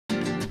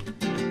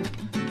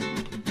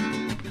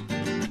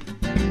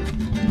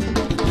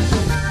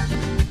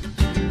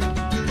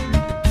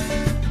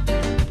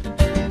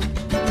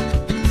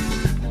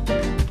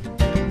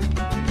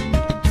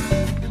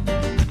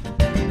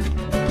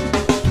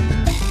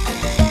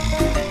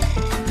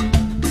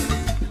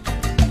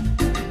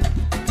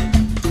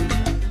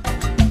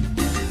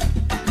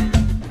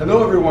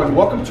Hello everyone,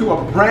 welcome to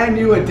a brand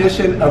new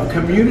edition of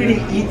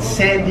Community Eats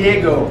San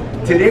Diego.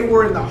 Today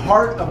we're in the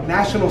heart of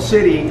National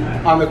City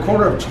on the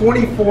corner of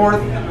 24th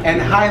and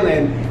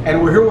Highland,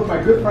 and we're here with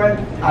my good friend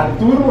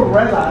Arturo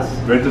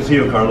Relas. Great to see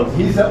you, Carlos.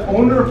 He's the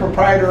owner and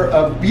proprietor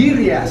of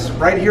Birrias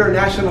right here in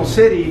National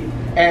City,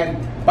 and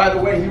by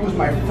the way, he was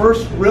my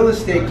first real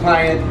estate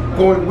client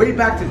going way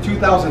back to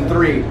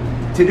 2003.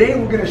 Today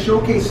we're going to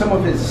showcase some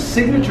of his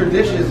signature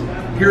dishes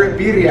here at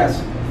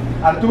Birrias.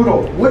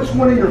 Arturo, what's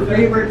one of your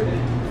favorite,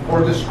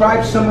 or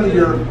describe some of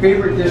your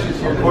favorite dishes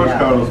here? Of course,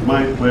 Carlos,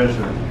 my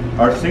pleasure.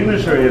 Our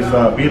signature is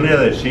Birria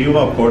de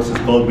Chivo. Of course, it's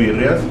called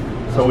Birrias.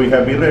 So we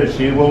have Birria de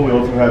Chivo, we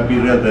also have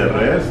Birria de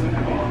Res.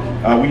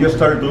 We just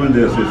started doing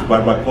this, it's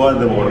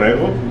Barbacoa de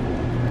Borrego.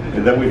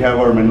 And then we have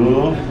our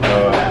menudo,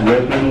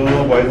 red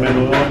menudo, white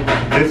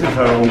menudo. This is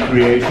our own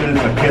creation. It's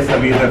a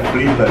quesadilla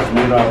frita that's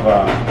made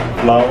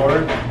of flour,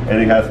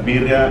 and it has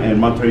birria and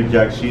Monterey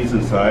Jack cheese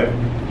inside.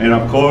 And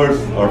of course,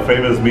 our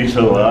famous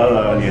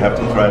michelada, you have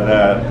to try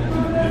that.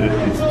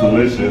 It's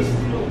delicious.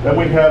 Then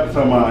we have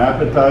some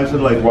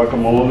appetizers like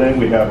guacamole.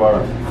 We have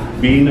our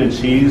bean and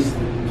cheese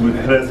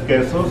with tres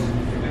quesos.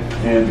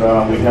 And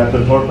we have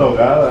the torta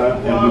ahogada,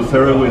 and we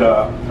serve it with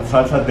a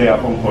salsa de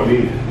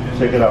ajonjolí.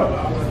 Check it out.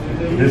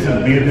 This is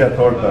birria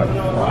torta.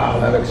 Wow,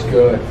 that looks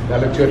good.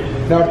 That looks good.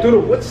 Now,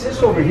 Arturo, what's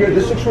this over here?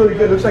 This looks really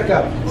good. It looks like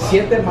a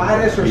siete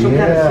mares or some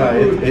kind of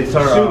seafood. It's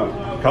our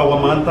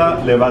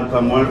Kawamanta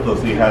Levanta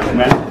Muertos. It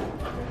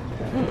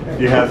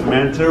has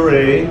manta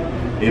ray.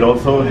 It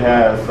also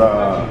has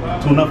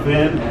tuna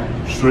fin,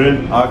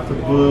 shrimp,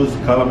 octopus,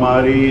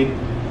 calamari,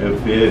 and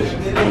fish.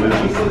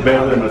 Delicious.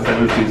 Better than a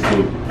 7-seed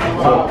soup.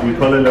 So we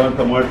call it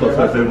Levanta Muertos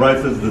as it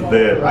rises the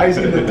dead.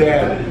 Rising the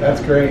dead.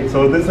 That's great.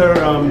 So these are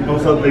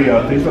those are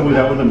the things that we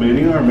have on the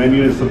menu. Our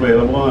menu is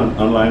available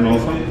online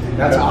also.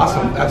 That's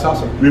awesome. That's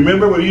awesome.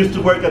 Remember, we used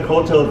to work at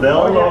Hotel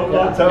Del a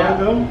long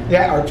time ago?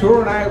 Yeah,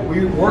 Arturo and I,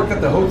 we worked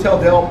at the Hotel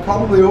Del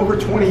probably over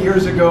 20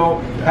 years ago.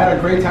 Had a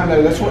great time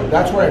there.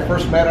 That's where I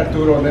first met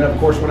Arturo, and then of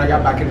course when I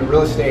got back into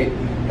real estate,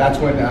 that's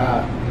when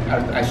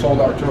I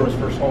sold Arturo's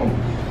first home.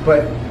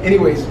 But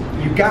anyways,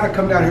 you got to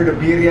come down here to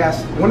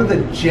Birrias, one of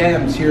the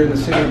gems here in the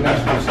city of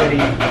National City.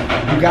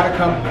 You got to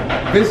come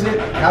visit,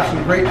 have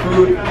some great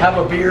food, have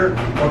a beer,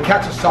 or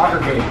catch a soccer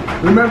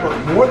game. Remember,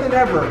 more than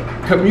ever,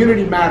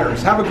 community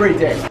matters. Have a great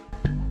day.